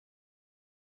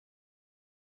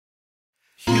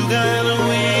You got hella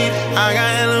weed, I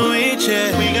got hella weed,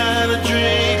 yeah. We got hella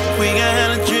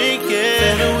drink, yeah.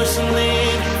 Fanta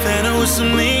with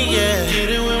some lean, yeah. Get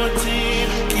it with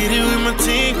my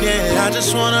team, yeah. I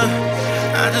just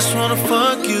wanna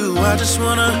fuck you. I just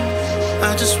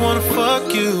wanna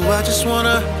fuck you. I just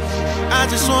wanna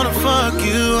fuck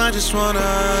you. I just wanna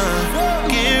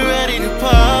get ready to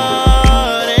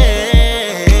party,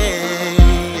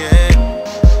 yeah.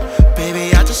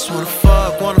 Baby, I just wanna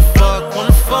fuck,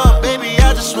 baby,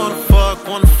 I just wanna fuck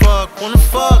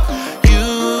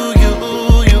you,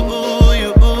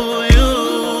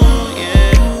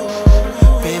 yeah.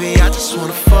 Baby, I just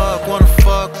wanna fuck,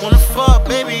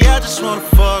 baby, I just wanna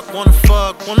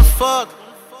fuck.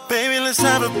 Baby, let's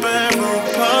have a bedroom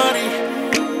party.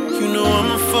 You know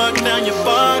I'ma fuck down your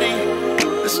body.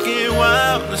 Let's get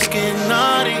wild, let's get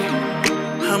naughty.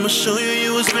 I'ma show you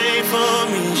you was made for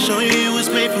me. Show you you was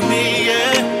made for me,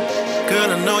 yeah. Girl,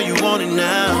 I know you want it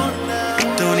now.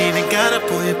 Don't even gotta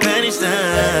pull your panties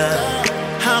down.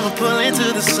 I'ma pull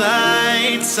into the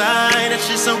side. That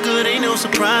shit so good, ain't no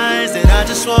surprise. That I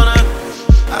just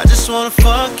wanna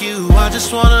fuck you. I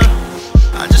just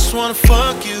wanna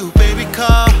fuck you, baby.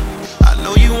 Call. I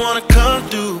know you wanna come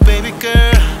through, baby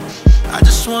girl. I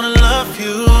just wanna love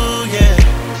you, yeah.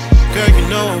 Girl, you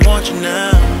know I want you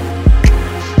now.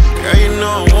 Girl, you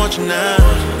know I want you now.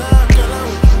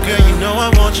 Girl, you know I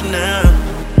want you now.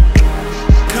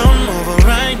 Come over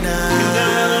right now. You got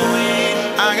hella weed,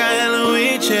 I got hella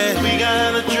weed, yeah. We got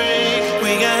hella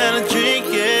drink,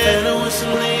 yeah.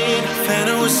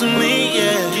 Fanta with some lean,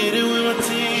 yeah. Get it with my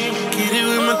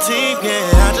team,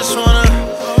 yeah. I just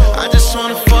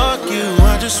wanna fuck you.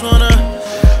 I just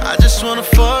wanna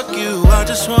fuck you. I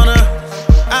just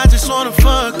wanna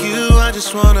fuck you. I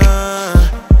just wanna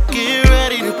get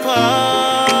ready to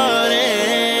party,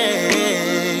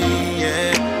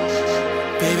 yeah.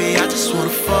 Baby, I just wanna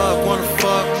fuck,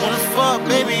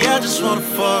 baby, I just wanna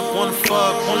fuck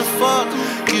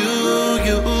you,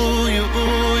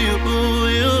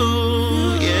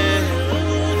 yeah.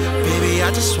 Baby, I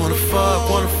just wanna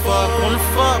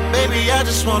fuck, baby, I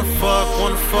just wanna fuck.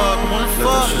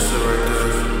 That shit sit right there.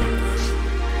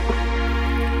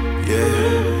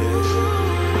 Yeah.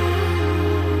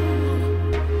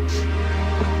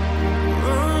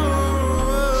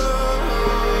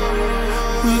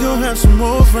 We gon' have some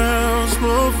more rounds.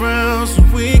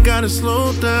 We gotta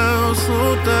slow down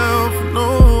for no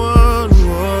one.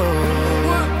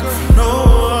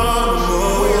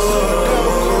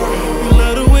 You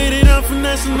let her wait it out,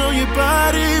 finessing on your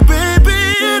body, baby.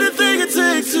 Anything it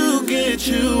takes to get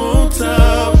you on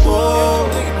top.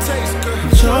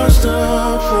 Charged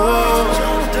up,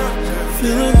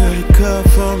 feeling like a cup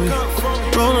for me.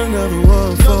 Roll another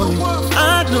one for me.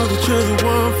 I know that you're the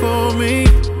one for me.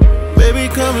 Baby,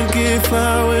 come and get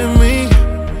fly with me.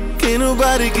 Can't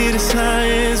nobody get as high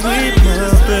as me, my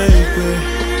baby.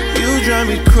 You drive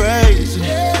me crazy,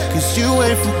 cause you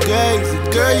ain't fugazi.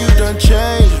 Girl, you done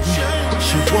changed me.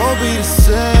 She won't be the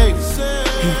same.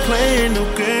 You playing no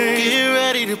game. Get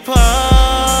ready to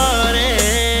party,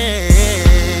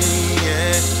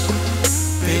 yeah.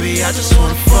 Baby, I just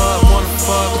wanna fuck.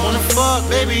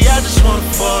 Baby, I just wanna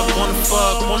fuck.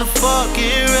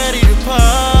 Get ready to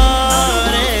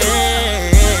party, yeah.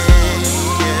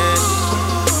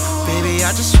 Baby,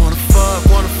 I just wanna fuck.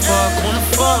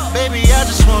 Baby, I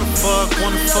just wanna fuck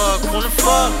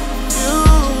you.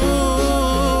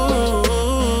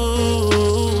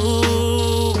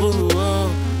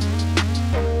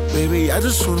 Baby, I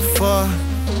just wanna fuck.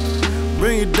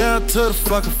 Bring it down to the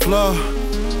fucking floor.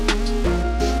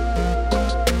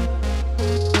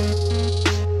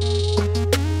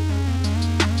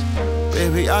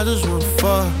 Baby, I just wanna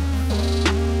fuck.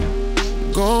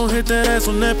 Gon' hit that ass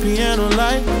on that piano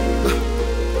like,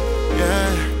 yeah.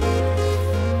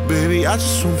 Baby, I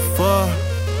just wanna fuck.